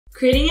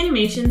Creating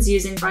animations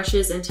using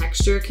brushes and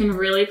texture can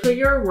really put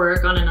your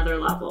work on another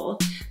level,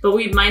 but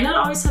we might not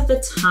always have the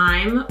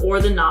time or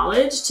the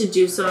knowledge to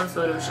do so in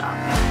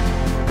Photoshop.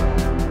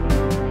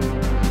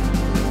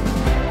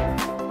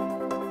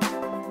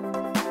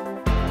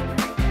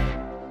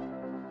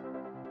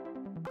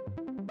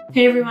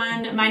 Hey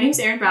everyone, my name is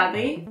Erin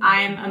Bradley.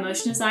 I'm a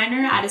motion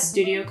designer at a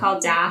studio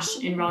called Dash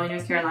in Raleigh,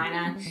 North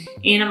Carolina,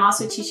 and I'm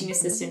also a teaching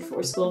assistant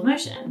for School of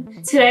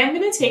Motion. Today I'm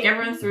going to take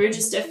everyone through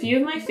just a few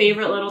of my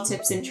favorite little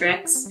tips and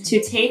tricks to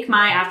take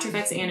my After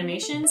Effects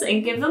animations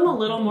and give them a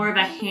little more of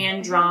a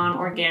hand-drawn,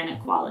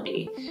 organic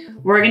quality.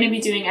 We're going to be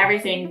doing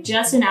everything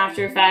just in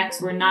After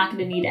Effects. We're not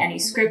going to need any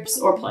scripts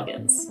or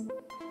plugins.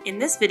 In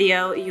this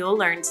video, you'll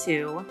learn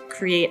to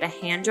create a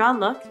hand-drawn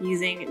look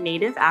using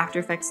native After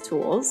Effects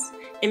tools,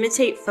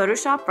 imitate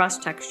Photoshop brush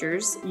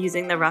textures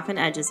using the rough and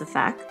edges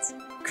effect,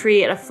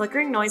 create a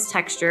flickering noise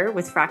texture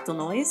with fractal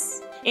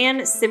noise,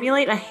 and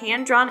simulate a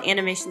hand-drawn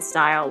animation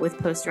style with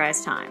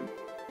posterized time.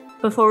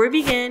 Before we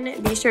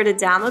begin, be sure to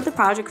download the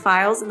project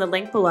files in the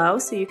link below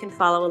so you can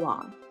follow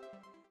along.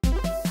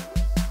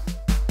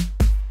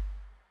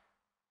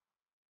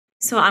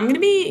 So I'm going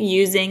to be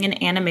using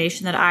an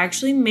animation that I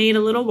actually made a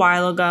little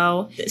while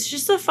ago. It's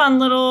just a fun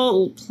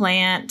little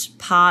plant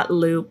pot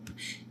loop.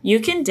 You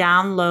can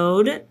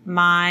download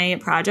my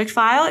project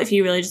file if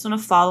you really just want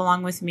to follow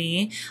along with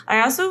me. I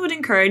also would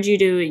encourage you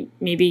to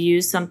maybe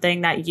use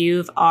something that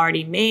you've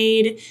already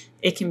made.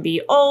 It can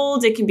be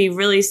old, it can be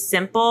really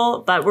simple,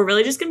 but we're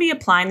really just going to be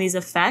applying these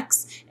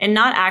effects and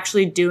not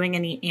actually doing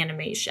any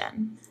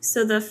animation.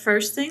 So the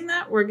first thing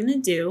that we're going to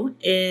do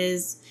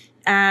is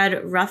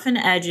add rough and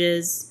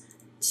edges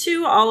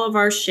to all of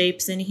our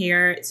shapes in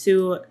here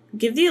to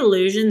give the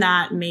illusion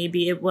that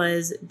maybe it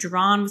was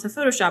drawn with a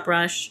Photoshop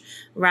brush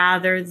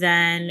rather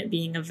than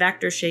being a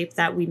vector shape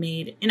that we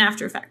made in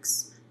After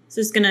Effects. So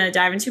just gonna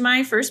dive into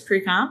my first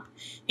pre-comp,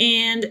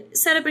 and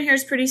setup in here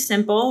is pretty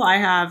simple. I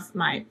have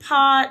my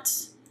pot,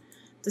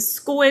 the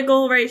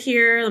squiggle right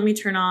here. Let me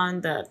turn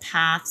on the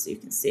path so you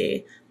can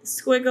see the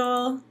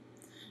squiggle,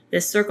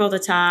 this circle at the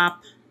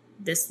top,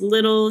 this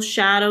little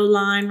shadow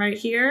line right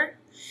here,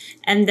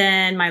 and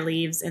then my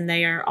leaves, and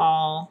they are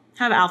all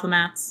have alpha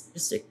mats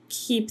just to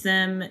keep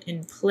them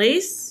in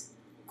place.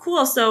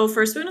 Cool, so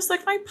first we're gonna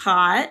select my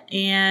pot,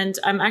 and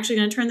I'm actually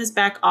gonna turn this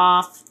back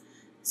off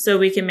so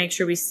we can make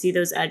sure we see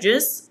those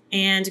edges.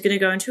 And gonna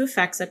go into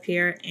effects up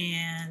here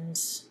and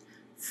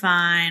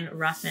find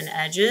rough and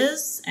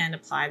edges and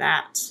apply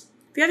that.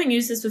 If you haven't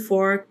used this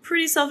before,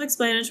 pretty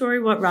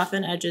self-explanatory what rough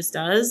and edges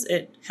does.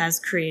 It has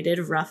created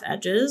rough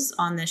edges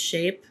on this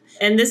shape.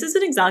 And this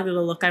isn't exactly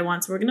the look I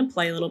want, so we're gonna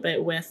play a little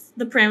bit with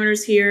the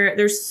parameters here.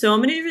 There's so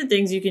many different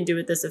things you can do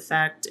with this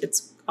effect.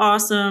 It's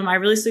awesome. I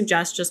really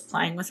suggest just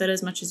playing with it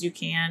as much as you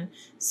can,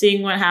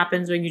 seeing what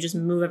happens when you just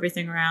move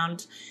everything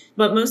around.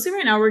 But mostly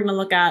right now we're gonna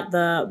look at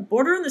the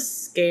border and the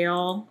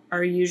scale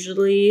are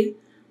usually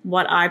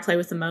what I play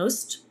with the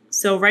most.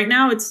 So right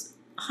now it's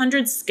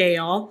 100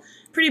 scale,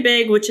 pretty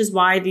big, which is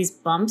why these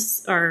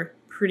bumps are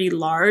pretty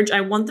large.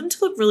 I want them to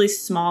look really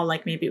small,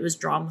 like maybe it was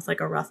drawn with like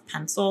a rough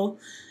pencil.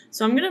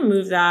 So I'm gonna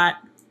move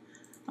that.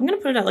 I'm gonna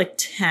put it at like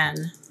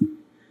 10.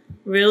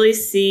 Really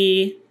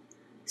see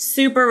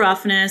super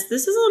roughness.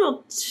 This is a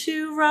little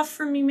too rough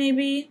for me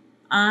maybe.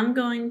 I'm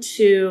going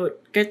to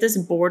get this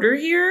border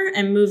here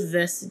and move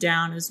this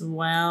down as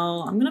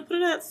well. I'm gonna put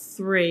it at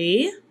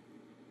 3.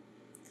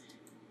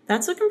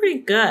 That's looking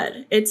pretty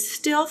good. It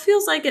still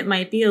feels like it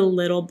might be a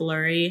little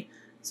blurry.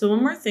 So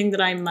one more thing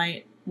that I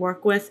might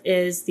work with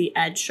is the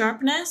edge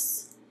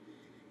sharpness.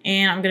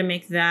 And I'm gonna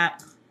make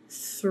that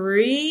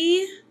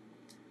 3.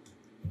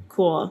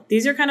 Cool.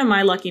 These are kind of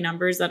my lucky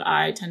numbers that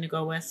I tend to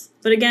go with.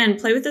 But again,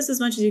 play with this as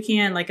much as you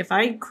can. Like if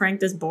I crank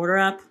this border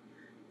up,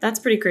 that's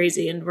pretty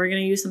crazy. And we're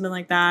going to use something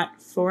like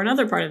that for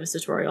another part of this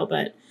tutorial,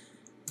 but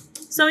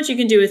so much you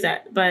can do with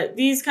it. But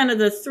these kind of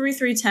the 3,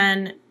 3,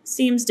 10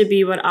 seems to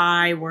be what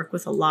I work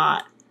with a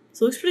lot.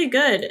 So it looks pretty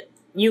good.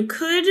 You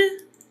could,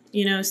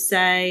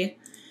 say,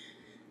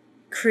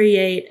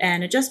 create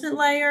an adjustment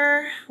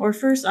layer, or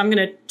first I'm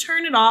going to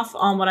turn it off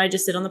on what I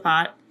just did on the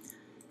pot.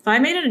 If I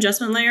made an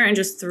adjustment layer and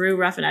just threw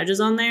rough and edges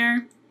on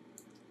there,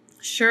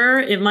 sure,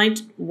 it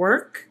might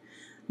work,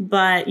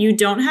 but you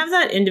don't have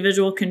that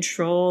individual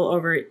control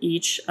over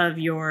each of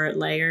your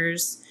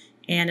layers.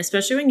 And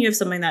especially when you have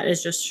something that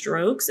is just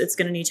strokes, it's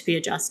going to need to be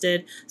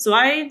adjusted. So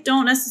I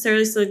don't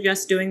necessarily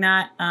suggest doing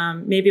that.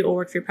 Maybe it will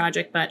work for your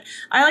project, but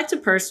I like to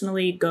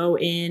personally go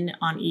in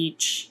on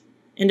each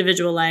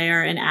individual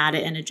layer and add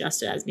it and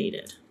adjust it as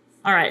needed.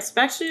 All right, so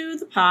back to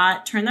the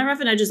pot, turn that rough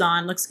and edges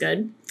on, looks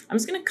good. I'm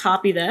just gonna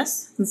copy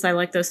this since I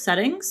like those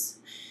settings.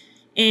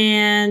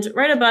 And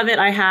right above it,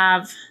 I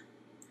have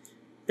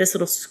this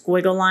little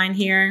squiggle line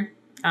here.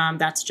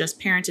 That's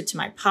just parented to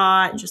my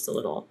pot, just a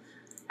little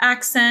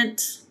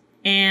accent.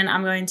 And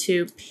I'm going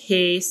to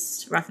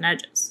paste rough and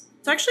edges.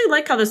 So I actually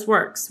like how this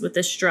works with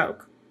this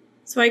stroke.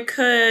 So I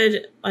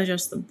could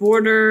adjust the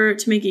border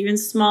to make it even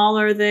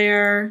smaller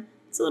there.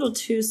 It's a little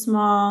too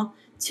small.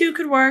 2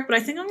 could work, but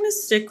I think I'm gonna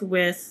stick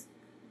with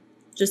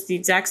just the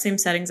exact same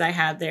settings I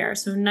had there.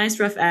 So nice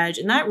rough edge.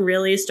 And that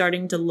really is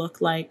starting to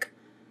look like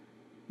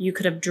you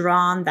could have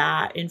drawn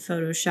that in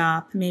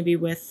Photoshop, maybe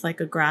with like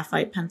a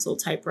graphite pencil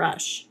type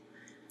brush.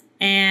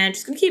 And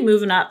just gonna keep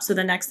moving up. So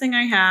the next thing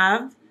I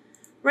have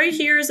right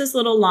here is this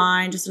little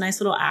line, just a nice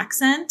little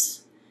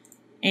accent.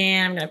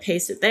 And I'm gonna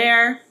paste it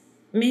there.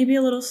 Maybe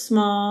a little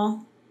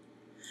small.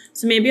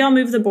 So maybe I'll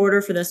move the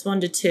border for this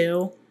one to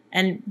 2,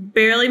 and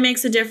barely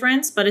makes a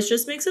difference, but it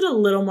just makes it a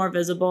little more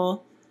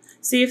visible.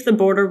 See, if the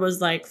border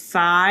was like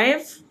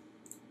 5,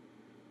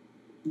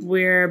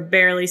 we're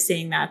barely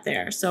seeing that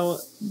there. So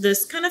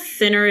this kind of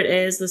thinner it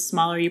is, the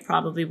smaller you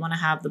probably want to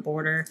have the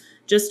border,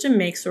 just to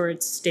make sure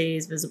it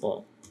stays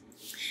visible.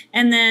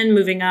 And then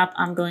moving up,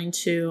 I'm going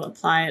to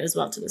apply it as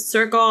well to the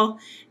circle,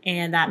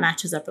 and that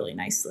matches up really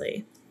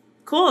nicely.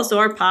 Cool, so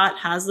our pot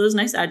has those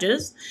nice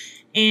edges.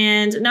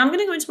 And now I'm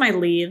gonna go into my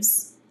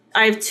leaves.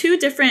 I have 2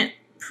 different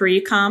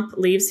pre-comp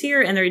leaves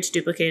here, and they're each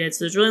duplicated.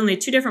 So there's really only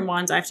 2 different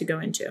ones I have to go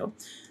into.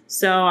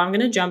 So I'm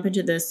gonna jump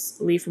into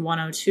this leaf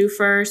 102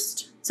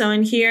 first. So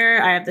in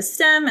here, I have the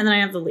stem and then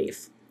I have the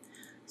leaf.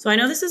 So I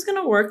know this is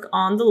gonna work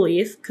on the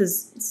leaf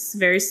because it's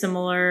very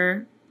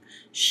similar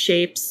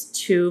shapes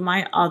to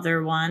my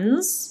other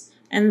ones.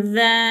 And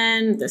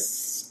then the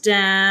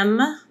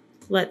stem,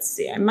 let's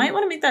see, I might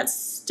want to make that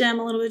stem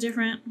a little bit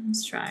different.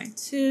 Let's try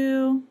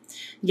 2.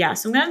 Yeah,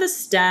 so I'm gonna have the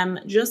stem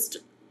just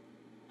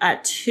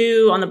at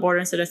 2 on the border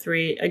instead of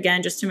 3.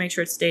 Again, just to make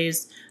sure it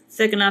stays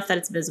thick enough that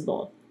it's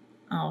visible.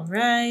 All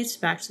right,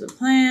 back to the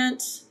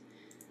plant.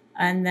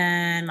 And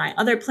then my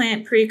other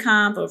plant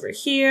pre-comp over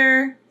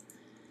here.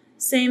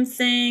 Same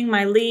thing,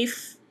 my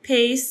leaf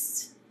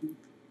paste.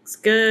 Looks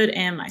good,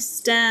 and my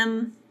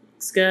stem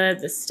looks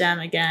good. The stem,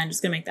 again,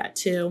 just gonna make that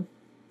 2.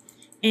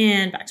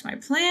 And back to my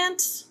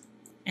plant.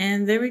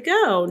 And there we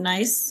go,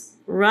 nice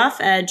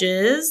rough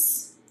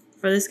edges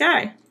for this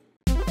guy.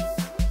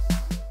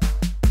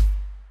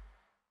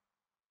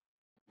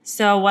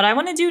 So what I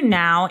wanna do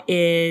now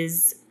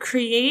is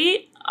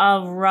create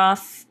a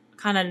rough,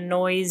 kind of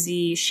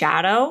noisy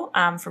shadow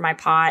for my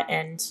pot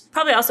and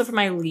probably also for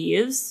my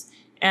leaves.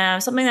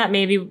 Something that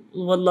maybe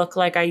would look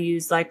like I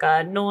use like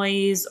a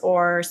noise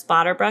or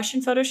splatter brush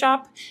in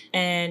Photoshop.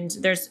 And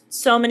there's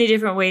so many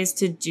different ways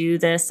to do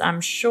this,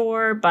 I'm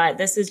sure, but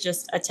this is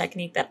just a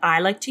technique that I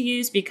like to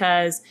use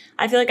because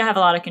I feel like I have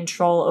a lot of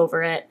control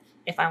over it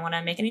if I want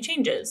to make any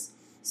changes.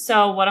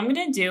 So what I'm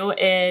going to do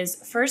is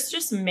first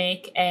just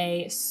make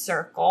a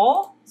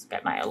circle. Let's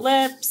get my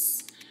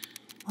ellipse,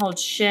 hold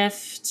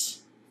shift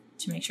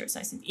to make sure it's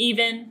nice and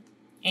even.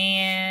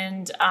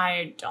 And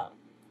I don't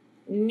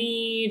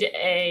need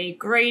a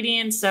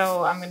gradient,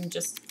 so I'm going to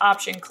just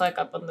option click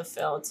up on the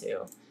fill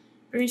to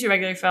bring it to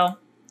regular fill.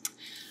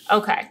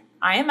 Okay,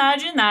 I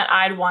imagine that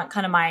I'd want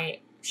kind of my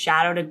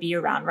shadow to be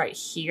around right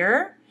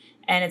here,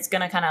 and it's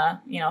going to kind of,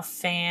 you know,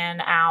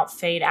 fan out,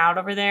 fade out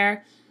over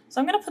there. So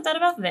I'm going to put that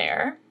about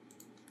there.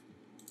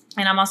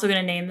 And I'm also going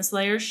to name this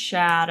layer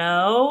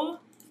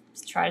shadow.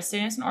 Just try to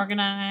stay nice and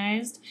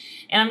organized.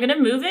 And I'm going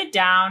to move it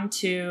down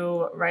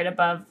to right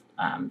above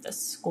the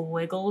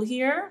squiggle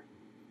here.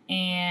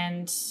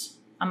 And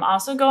I'm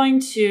also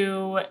going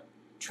to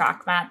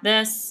track mat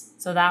this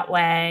so that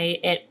way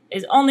it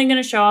is only going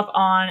to show up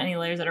on any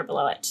layers that are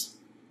below it.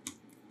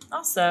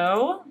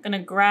 Also, I'm going to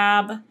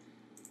grab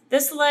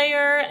this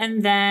layer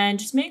and then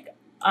just make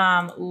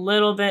a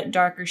little bit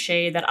darker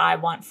shade that I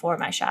want for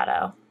my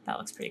shadow. That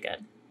looks pretty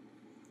good.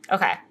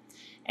 Okay,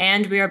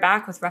 and we are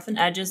back with roughen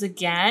edges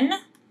again.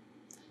 I'm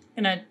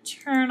gonna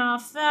turn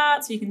off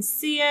that so you can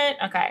see it.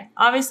 Okay,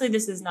 obviously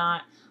this is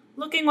not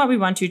looking what we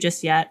want to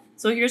just yet.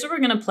 So here's where we're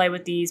gonna play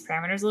with these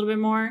parameters a little bit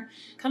more.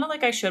 Kind of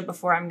like I showed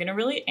before, I'm gonna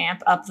really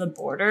amp up the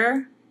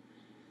border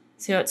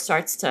so it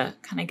starts to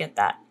kind of get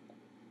that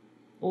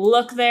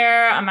look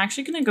there. I'm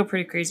actually gonna go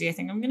pretty crazy. I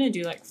think I'm gonna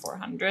do like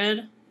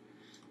 400.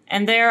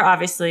 And there,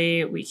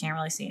 obviously, we can't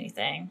really see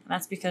anything.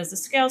 That's because the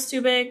scale's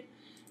too big.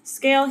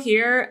 Scale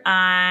here,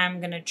 I'm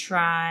gonna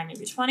try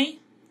maybe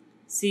 20.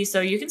 See,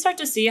 so you can start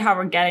to see how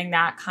we're getting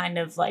that kind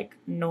of like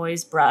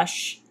noise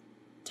brush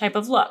type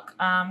of look.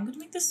 I'm gonna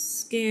make the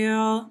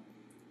scale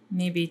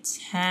maybe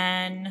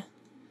 10.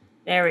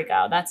 There we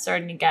go. That's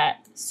starting to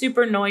get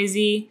super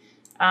noisy.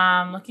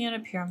 Looking at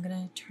up here, I'm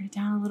gonna turn it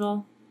down a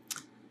little.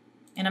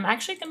 And I'm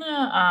actually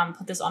gonna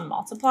put this on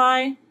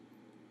multiply.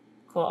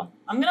 Cool.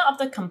 I'm gonna up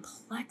the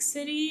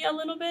complexity a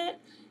little bit.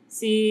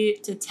 See,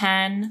 to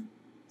 10.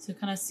 So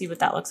kind of see what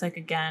that looks like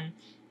again.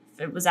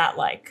 If it was at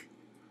like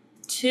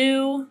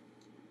 2,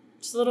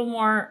 just a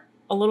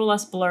little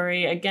less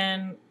blurry.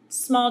 Again,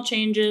 small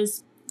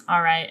changes.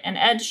 All right, and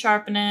edge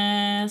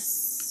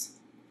sharpness.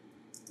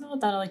 I'll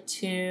put that at like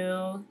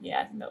 2.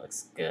 Yeah, I think that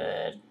looks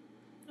good.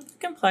 Put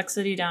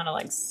complexity down to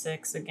like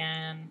 6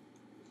 again.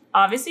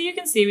 Obviously, you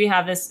can see we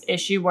have this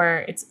issue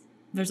where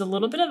there's a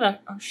little bit of a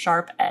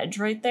sharp edge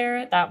right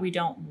there that we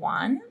don't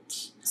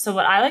want. So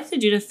what I like to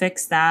do to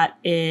fix that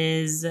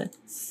is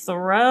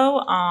throw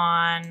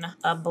on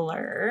a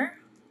blur.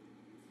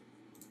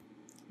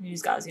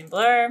 Use Gaussian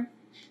blur.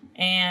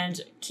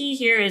 And key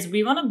here is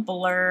we want to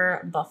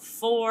blur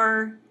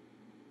before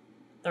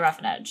the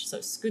roughen edge.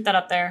 So scoot that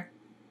up there.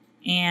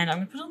 And I'm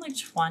gonna put on like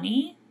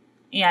 20.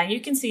 Yeah,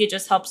 you can see it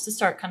just helps to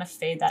start kind of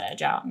fade that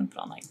edge out. I'm gonna put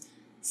on like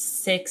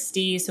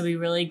 60 so we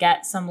really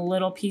get some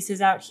little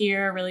pieces out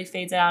here, really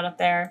fades it out up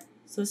there.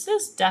 So this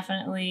is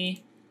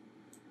definitely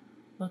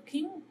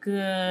looking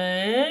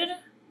good.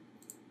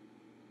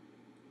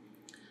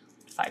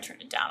 If I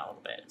turn it down a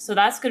little bit. So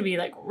that's gonna be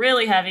like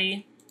really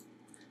heavy.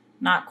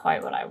 Not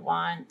quite what I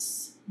want.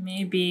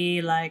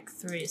 Maybe like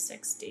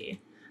 360.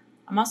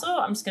 I'm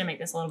just gonna make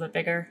this a little bit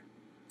bigger.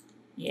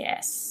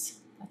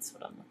 Yes, that's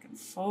what I'm looking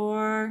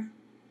for.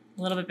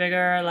 A little bit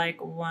bigger,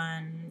 like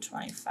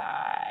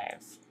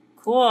 125.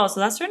 Cool, so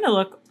that's starting to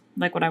look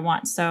like what I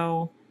want.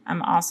 So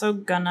I'm also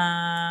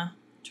gonna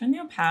turn the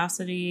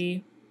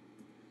opacity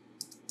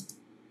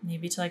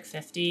maybe to like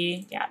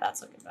 50. Yeah,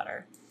 that's looking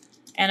better.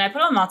 And I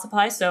put on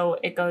multiply so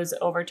it goes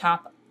over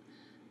top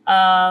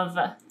of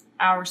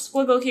our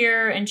squiggle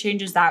here and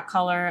changes that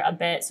color a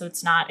bit so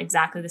it's not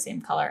exactly the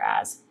same color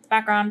as the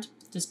background.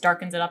 Just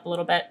darkens it up a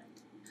little bit.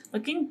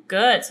 Looking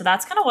good. So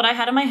that's kind of what I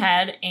had in my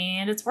head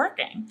and it's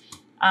working.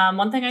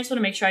 One thing I just want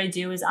to make sure I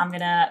do is I'm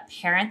going to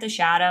parent the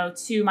shadow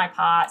to my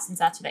pot since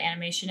that's what the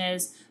animation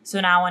is. So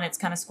now when it's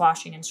kind of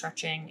squashing and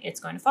stretching, it's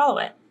going to follow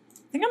it.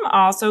 I think I'm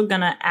also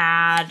going to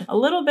add a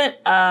little bit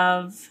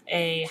of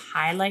a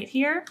highlight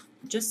here.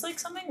 Just like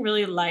something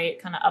really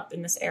light kind of up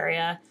in this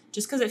area.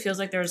 Just because it feels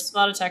like there's a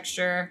lot of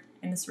texture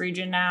in this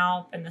region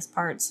now. And this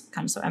part's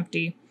kind of so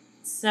empty.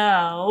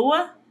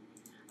 So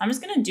I'm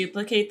just going to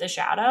duplicate the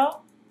shadow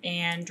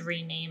and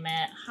rename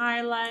it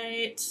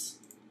highlight.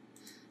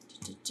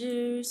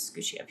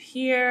 Scoochy up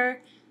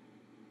here.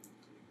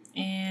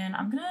 And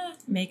I'm gonna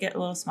make it a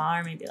little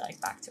smaller, maybe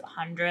like back to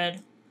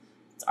 100.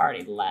 It's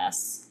already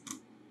less.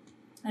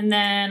 And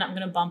then I'm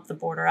gonna bump the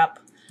border up.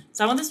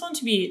 So I want this one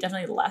to be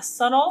definitely less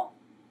subtle.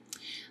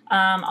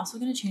 Also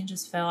gonna change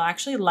this fill. I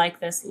actually like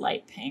this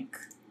light pink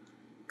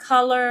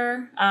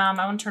color. I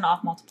want to turn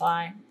off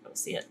multiply. You'll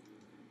see it.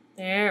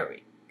 There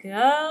we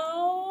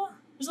go.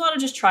 There's a lot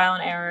of just trial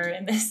and error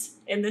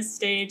in this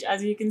stage,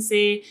 as you can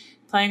see.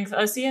 Playing with,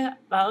 oh, see, that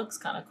looks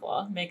kind of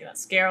cool. Making that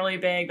scarily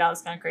big, that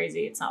was kind of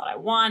crazy. It's not what I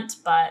want,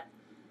 but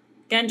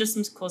again, just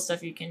some cool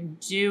stuff you can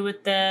do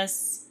with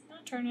this. I'm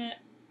gonna turn it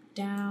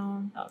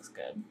down. That looks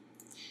good.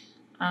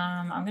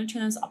 I'm gonna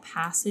turn this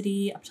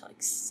opacity up to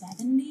like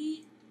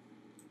 70.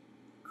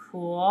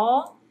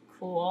 Cool,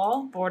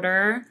 cool.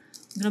 Border,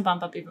 I'm gonna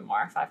bump up even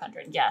more,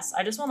 500. Yes,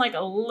 I just want like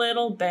a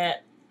little bit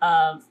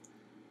of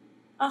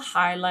a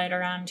highlight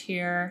around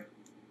here.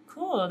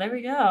 Cool, there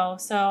we go.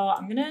 So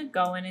I'm gonna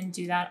go in and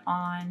do that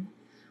on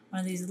one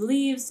of these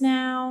leaves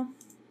now.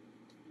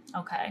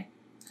 Okay,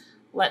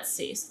 let's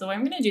see. So the way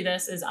I'm gonna do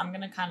this is I'm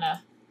gonna kind of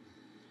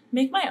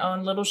make my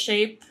own little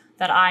shape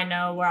that I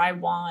know where I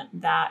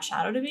want that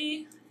shadow to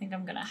be. I think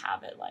I'm gonna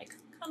have it like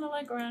kind of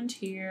like around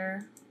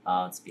here.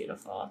 Oh, it's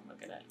beautiful,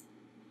 look at it.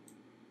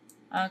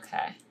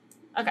 Okay,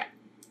 okay.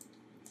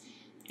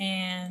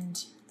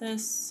 And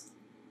this,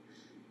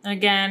 and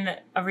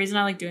again, a reason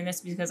I like doing this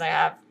is because I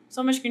have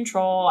so much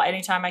control.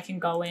 Anytime I can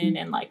go in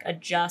and like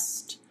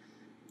adjust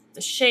the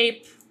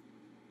shape.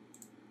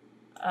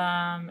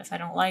 If I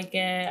don't like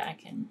it, I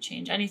can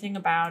change anything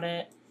about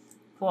it.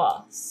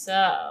 Cool.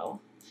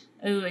 So,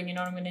 ooh, and you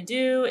know what I'm gonna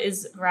do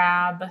is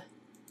grab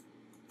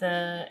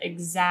the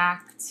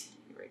exact,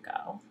 here we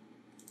go,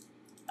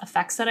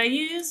 effects that I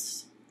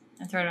used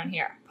and throw it on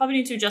here. Probably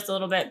need to adjust a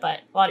little bit,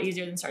 but a lot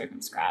easier than starting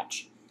from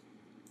scratch.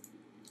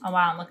 Oh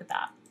wow, and look at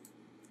that.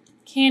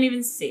 Can't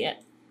even see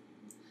it.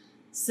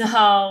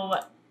 So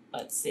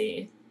let's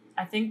see.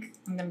 I think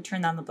I'm going to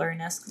turn down the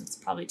blurriness because it's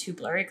probably too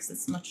blurry because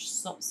it's a much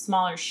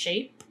smaller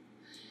shape.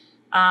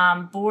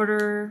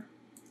 Border,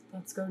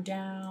 let's go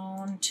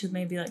down to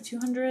maybe like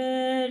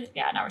 200.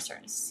 Yeah, now we're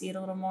starting to see it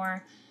a little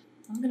more.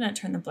 I'm going to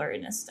turn the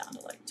blurriness down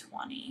to like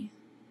 20.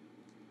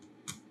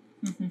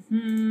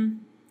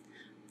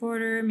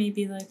 Border,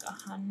 maybe like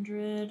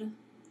 100.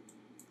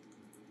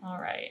 All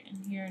right,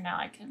 and here now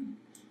I can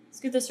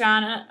scoot this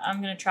around.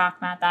 I'm going to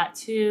track matte that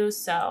too,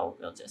 so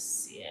we'll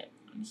just see it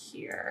on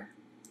here.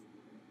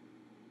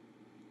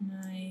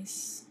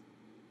 Nice.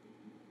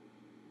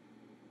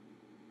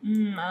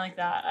 I like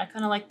that. I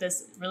kind of like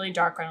this really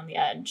dark right on the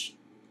edge.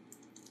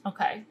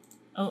 Okay.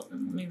 Oh,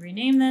 let me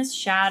rename this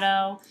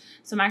shadow.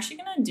 So I'm actually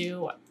going to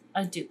do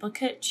a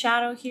duplicate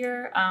shadow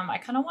here. I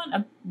kind of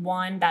want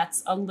one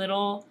that's a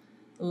little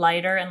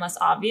lighter and less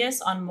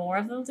obvious on more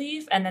of the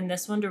leaf, and then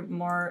this one to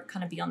more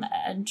kind of be on the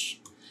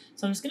edge.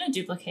 So I'm just going to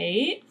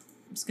duplicate.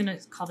 I'm just going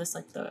to call this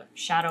like the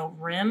shadow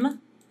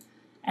rim.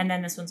 And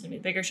then this one's going to be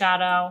a bigger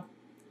shadow.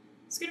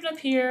 Scoot it up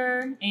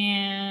here.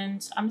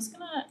 And I'm just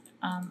going to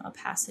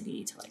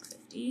opacity to like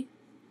 50.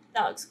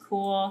 That looks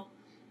cool.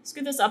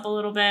 Scoot this up a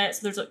little bit.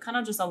 So there's kind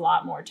of just a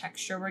lot more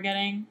texture we're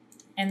getting.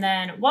 And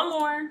then one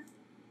more.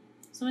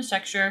 So much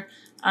texture.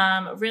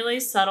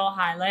 Really subtle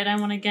highlight I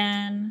want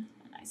again.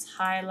 A nice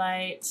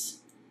highlight.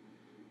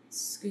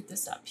 Scoot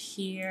this up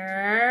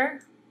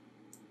here.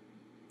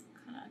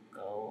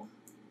 Go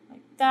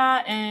like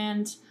that,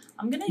 and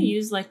I'm gonna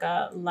use like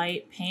a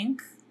light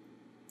pink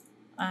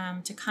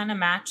to kind of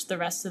match the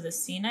rest of the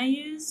scene I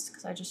used,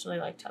 because I just really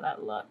liked how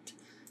that looked.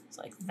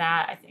 So like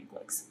that I think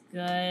looks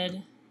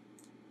good.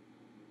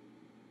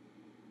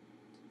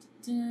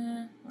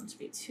 Don't want to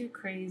be too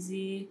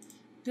crazy.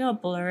 Maybe I'll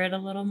blur it a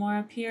little more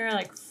up here,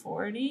 like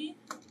 40.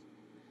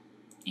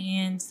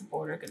 And the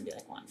border gonna be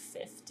like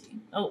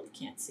 150. Oh,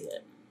 can't see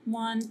it.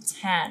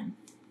 110. I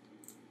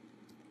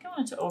think I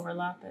wanted to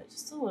overlap it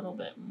just a little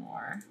bit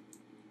more.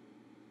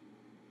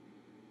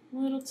 A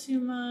little too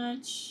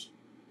much.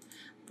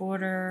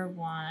 Border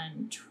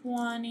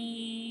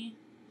 120.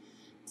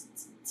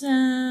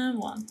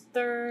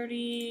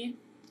 130.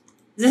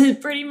 This is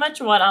pretty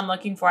much what I'm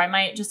looking for. I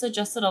might just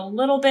adjust it a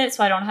little bit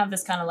so I don't have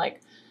this kind of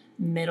like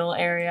middle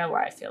area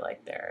where I feel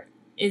like there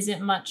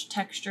isn't much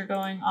texture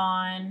going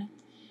on.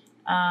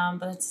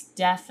 But it's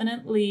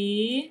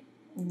definitely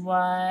what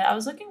I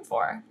was looking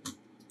for.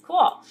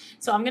 Cool.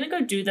 So I'm going to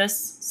go do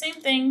this same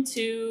thing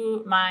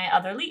to my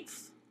other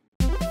leaf.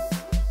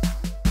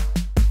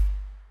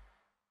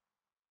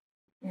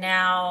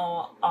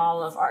 Now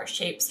all of our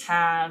shapes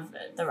have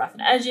the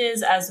roughened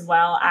edges as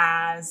well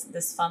as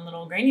this fun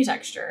little grainy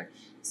texture.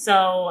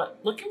 So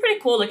looking pretty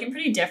cool, looking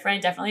pretty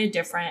different, definitely a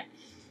different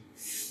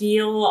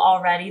feel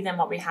already than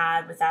what we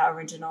had with that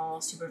original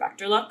super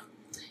vector look.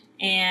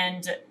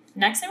 And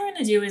next thing we're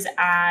going to do is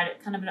add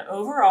kind of an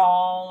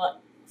overall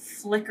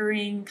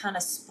flickering kind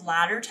of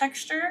splatter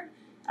texture.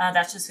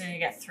 That's just going to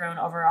get thrown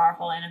over our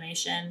whole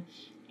animation.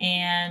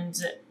 And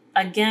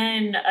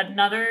again,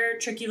 another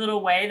tricky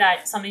little way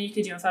that something you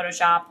could do in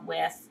Photoshop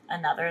with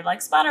another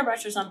like splatter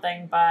brush or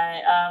something,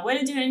 but way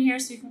to do it in here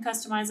so you can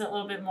customize it a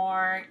little bit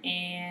more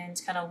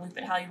and kind of loop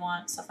it how you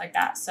want, stuff like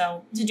that.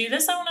 So to do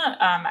this, I want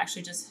to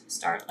actually just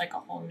start like a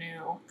whole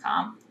new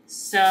comp.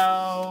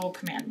 So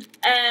Command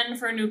N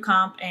for a new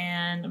comp,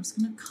 and I'm just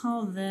going to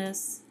call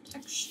this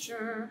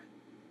texture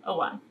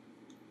 01.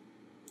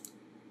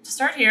 To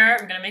start here,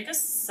 I'm going to make a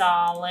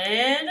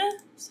solid,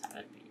 just have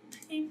it be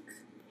pink.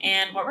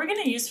 And what we're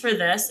going to use for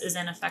this is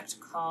an effect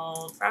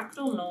called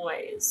fractal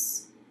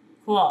noise.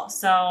 Cool.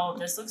 So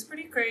this looks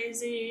pretty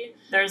crazy.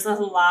 There's a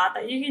lot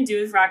that you can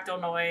do with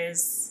fractal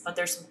noise, but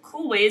there's some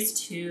cool ways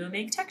to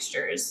make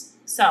textures.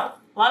 So a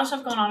lot of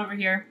stuff going on over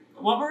here.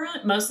 What we're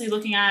mostly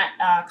looking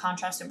at,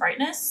 contrast and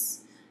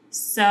brightness.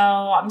 So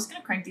I'm just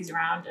going to crank these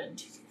around and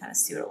you can kind of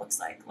see what it looks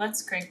like.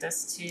 Let's crank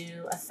this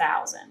to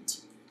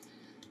 1,000.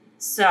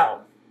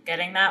 So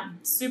getting that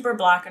super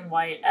black and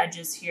white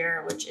edges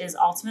here, which is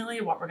ultimately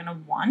what we're going to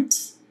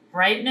want.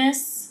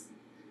 Brightness,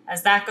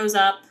 as that goes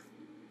up,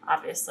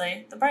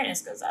 obviously the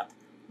brightness goes up.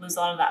 Lose a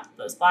lot of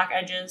those black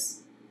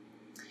edges.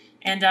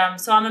 And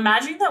so I'm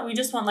imagining that we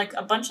just want like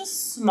a bunch of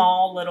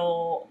small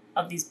little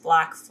of these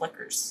black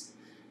flickers.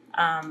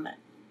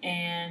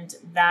 And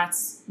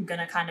that's going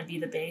to kind of be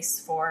the base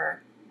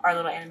for our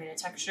little animated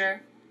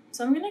texture.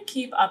 So I'm going to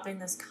keep upping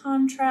this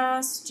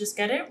contrast, just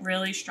get it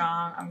really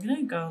strong. I'm going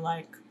to go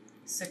like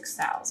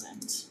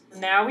 6,000.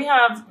 Now we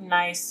have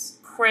nice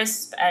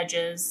crisp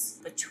edges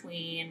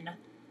between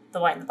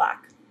the white and the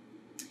black.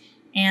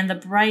 And the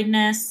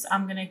brightness,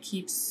 I'm going to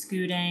keep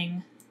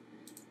scooting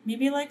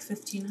maybe like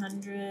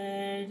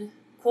 1,500.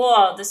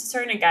 Cool. This is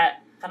starting to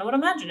get kind of what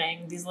I'm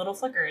imagining, these little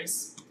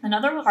flickers.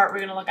 Another part we're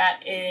going to look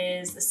at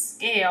is the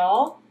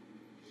scale.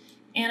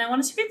 And I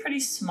want it to be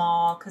pretty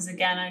small because,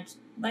 again, I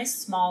nice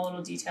small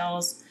little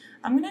details.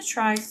 I'm going to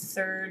try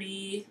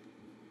 30.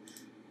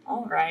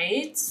 All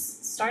right.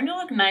 Starting to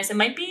look nice. It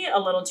might be a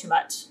little too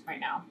much right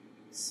now.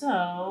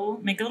 So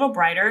make it a little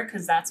brighter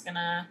because that's going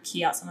to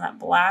key out some of that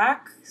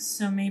black.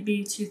 So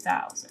maybe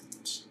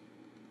 2,000.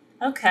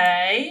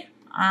 Okay.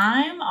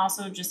 I'm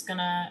also just going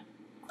to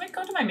quick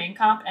go to my main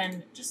comp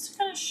and just to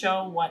kind of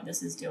show what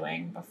this is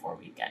doing before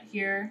we get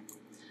here.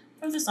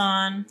 Throw this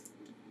on.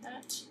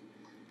 That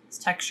is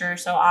texture.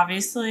 So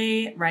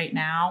obviously right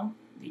now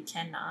we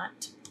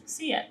cannot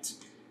see it.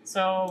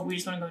 So we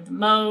just want to go into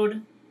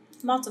mode,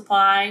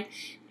 multiply,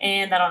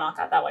 and that'll knock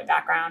out that white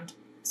background.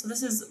 So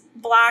this is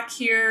black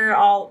here,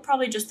 all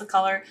probably just the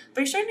color,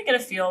 but you're starting to get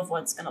a feel of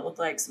what's going to look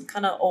like, some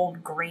kind of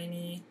old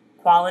grainy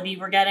quality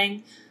we're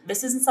getting.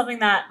 This isn't something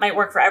that might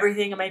work for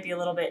everything. It might be a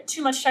little bit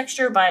too much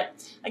texture, but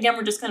again,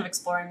 we're just kind of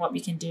exploring what we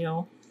can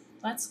do.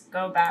 Let's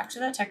go back to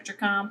that texture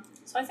comp.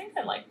 So I think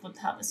I like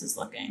how this is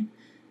looking.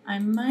 I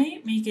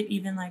might make it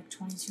even like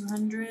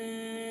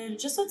 2,200,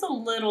 just so it's a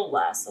little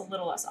less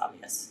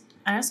obvious.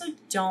 I also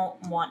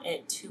don't want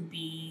it to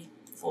be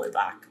fully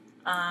black.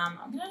 I'm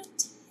gonna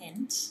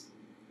tint,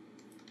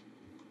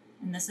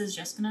 and this is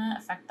just gonna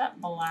affect that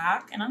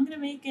black, and I'm gonna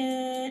make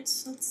it,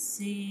 let's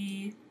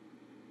see,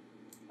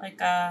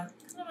 like a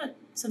kind of a,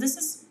 so this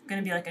is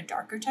gonna be like a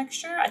darker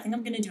texture. I think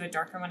I'm gonna do a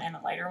darker one and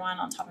a lighter one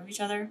on top of each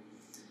other.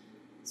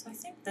 So I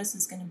think this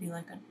is gonna be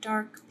like a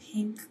dark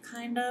pink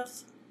kind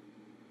of.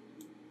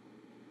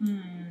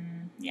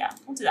 Yeah,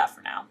 we'll do that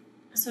for now.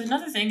 So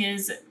another thing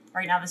is,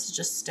 right now this is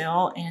just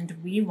still and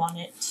we want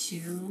it to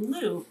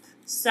loop.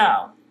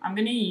 So I'm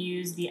gonna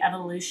use the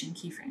evolution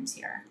keyframes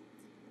here.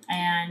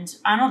 And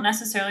I don't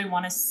necessarily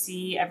want to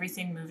see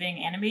everything moving,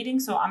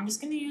 animating, so I'm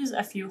just gonna use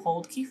a few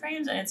hold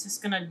keyframes and it's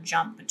just gonna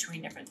jump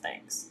between different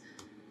things.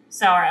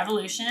 So our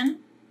evolution,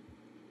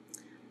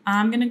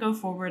 I'm gonna go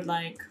forward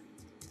like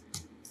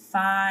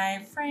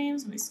 5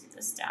 frames. Let me scoot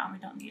this down. We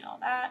don't need all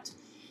that.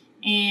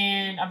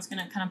 And I'm just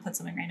gonna kind of put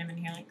something random in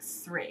here, like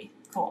 3.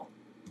 Cool.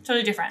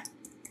 Totally different.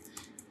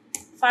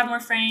 5 more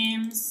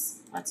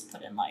frames. Let's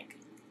put in like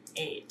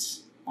 8.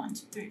 1,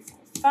 2, 3, 4,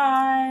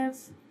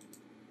 5,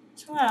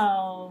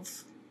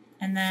 12.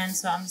 And then,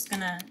 so I'm just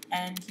gonna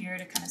end here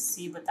to kind of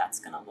see what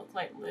that's gonna look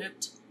like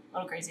looped. A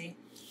little crazy.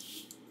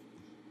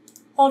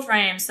 Hold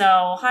frame,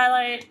 so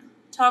highlight,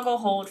 toggle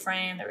hold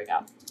frame, there we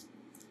go.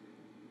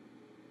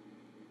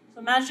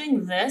 So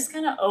imagining this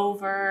kind of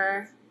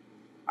over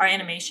our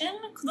animation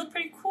could look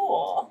pretty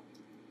cool.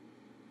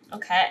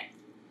 Okay.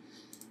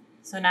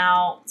 So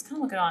now let's kind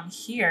of look at it on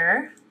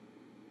here.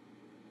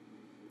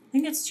 I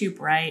think it's too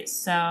bright,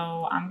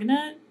 so I'm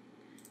gonna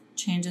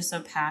change this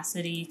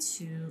opacity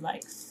to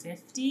like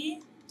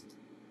 50.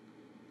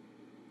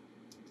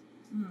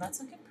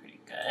 That's looking pretty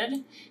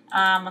good.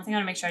 One thing I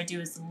wanna make sure I do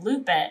is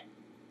loop it.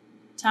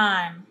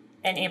 Time,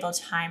 enable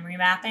time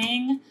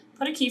remapping.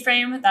 Put a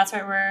keyframe, that's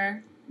right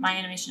where my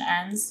animation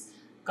ends.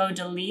 Go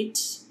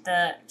delete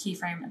the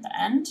keyframe at the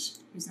end,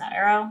 using that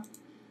arrow.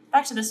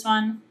 Back to this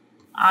one.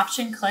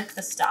 Option click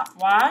the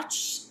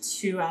stopwatch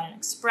to add an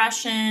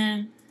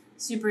expression.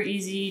 Super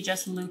easy,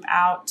 just loop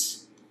out,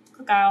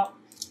 click out,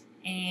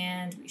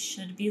 and we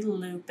should be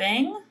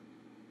looping.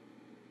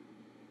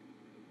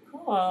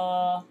 Cool,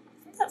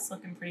 I think that's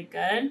looking pretty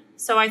good.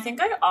 So I think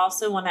I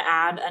also want to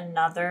add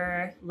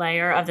another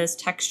layer of this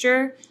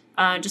texture,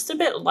 just a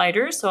bit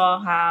lighter. So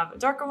I'll have a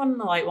darker one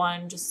and a light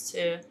one just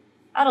to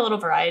add a little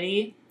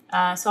variety.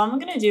 So what I'm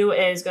gonna do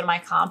is go to my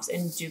comps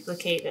and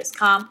duplicate this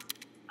comp,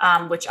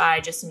 which I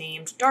just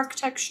named dark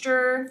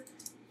texture.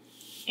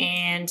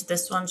 And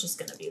this one's just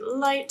gonna be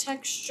light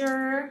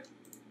texture.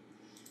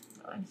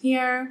 Go in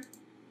here.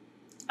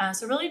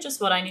 So really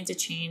just what I need to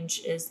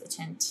change is the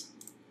tint.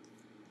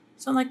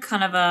 So like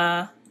kind of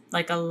a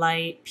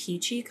light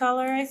peachy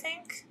color, I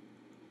think.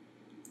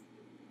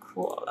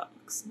 Cool, that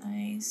looks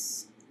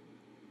nice.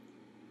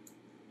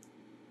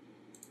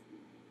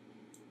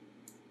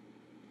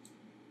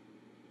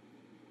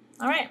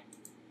 All right,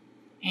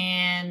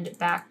 and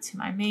back to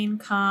my main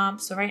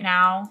comp. So right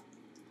now,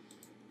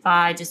 if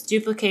I just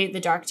duplicate the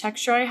dark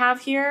texture I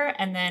have here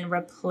and then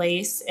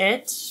replace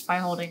it by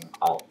holding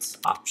Alt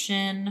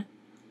Option.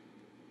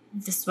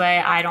 This way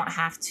I don't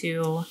have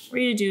to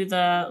redo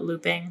the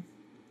looping.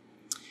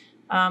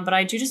 But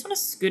I do just want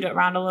to scoot it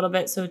around a little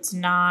bit so it's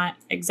not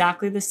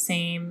exactly the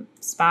same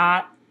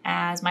spot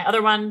as my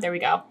other one. There we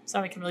go.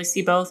 So we can really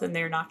see both and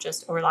they're not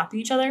just overlapping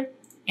each other.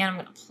 And I'm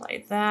gonna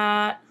play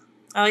that.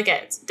 I like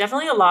it. It's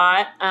definitely a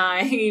lot.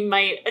 I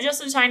might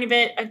adjust it a tiny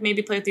bit. I'd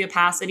maybe play with the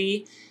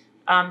opacity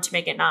to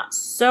make it not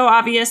so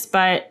obvious,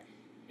 but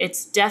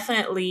it's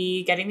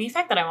definitely getting the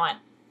effect that I want.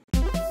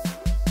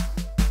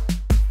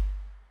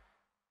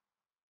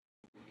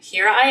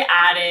 Here I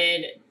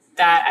added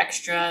that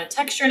extra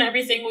texture and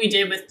everything we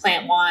did with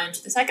plant 1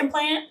 to the second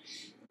plant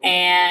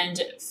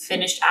and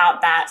finished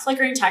out that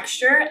flickering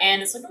texture,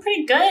 and it's looking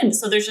pretty good.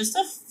 So there's just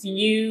a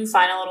few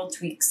final little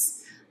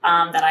tweaks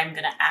that I'm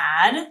gonna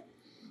add.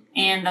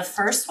 And the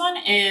first one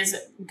is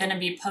gonna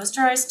be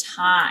posterized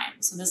time.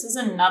 So this is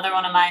another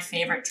one of my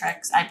favorite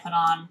tricks. I put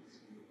on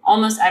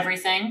almost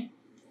everything.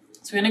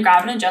 So we're gonna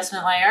grab an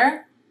adjustment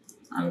layer.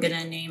 I'm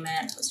gonna name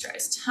it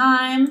posterized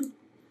time.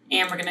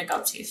 And we're gonna go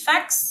up to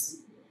effects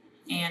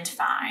and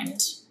find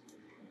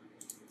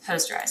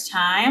posterized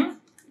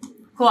time.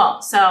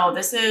 Cool, so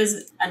this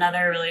is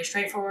another really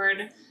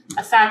straightforward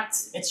effect.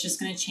 It's just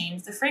gonna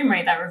change the frame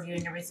rate that we're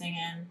viewing everything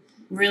in.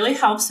 Really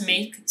helps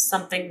make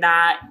something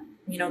that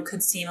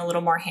could seem a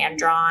little more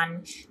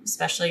hand-drawn,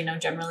 especially,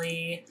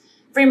 generally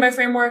frame by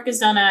frame work is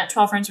done at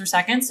 12 frames per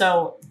second.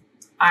 So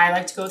I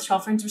like to go with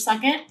 12 frames per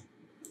second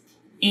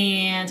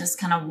and just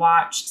kind of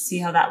watch, see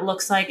how that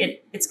looks like.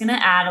 It's going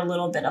to add a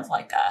little bit of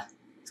like a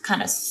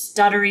kind of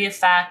stuttery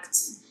effect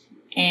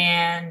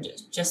and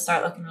just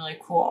start looking really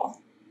cool.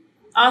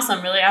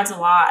 Awesome, really adds a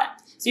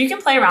lot. So you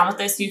can play around with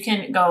this. You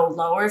can go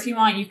lower if you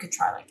want. You could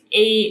try like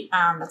 8.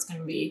 That's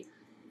going to be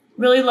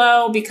really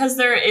low. Because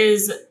there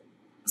is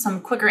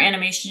some quicker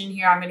animation in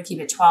here, I'm going to keep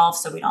it 12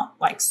 so we don't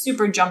like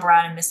super jump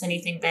around and miss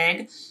anything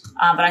big.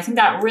 But I think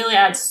that really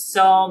adds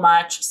so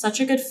much, such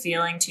a good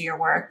feeling to your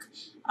work.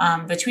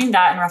 Between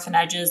that and roughen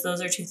edges,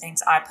 those are 2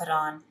 things I put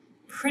on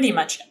pretty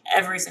much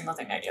every single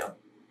thing I do.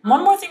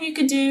 One more thing you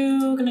could do,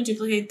 I'm going to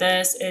duplicate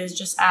this, is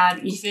just add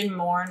even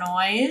more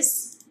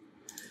noise.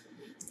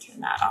 Turn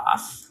that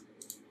off.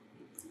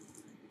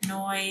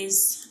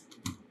 Noise.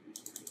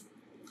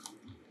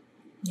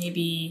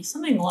 Maybe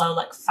something low,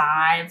 like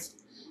 5.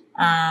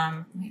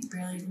 Might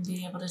barely even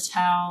be able to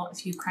tell.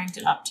 If you cranked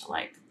it up to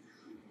like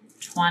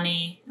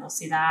 20, you'll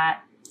see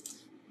that.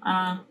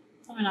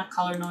 Probably not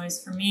color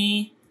noise for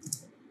me.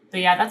 But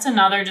yeah, that's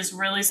another just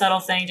really subtle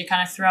thing to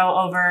kind of throw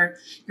over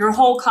your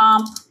whole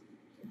comp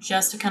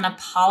just to kind of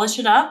polish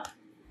it up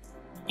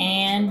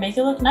and make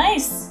it look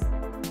nice.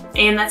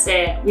 And that's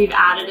it. We've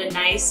added a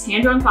nice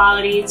hand-drawn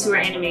quality to our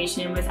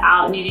animation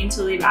without needing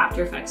to leave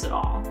After Effects at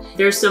all.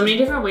 There's so many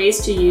different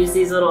ways to use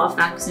these little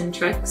effects and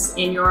tricks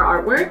in your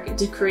artwork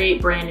to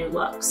create brand new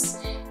looks.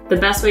 The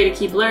best way to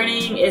keep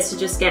learning is to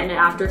just get into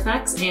After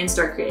Effects and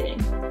start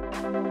creating.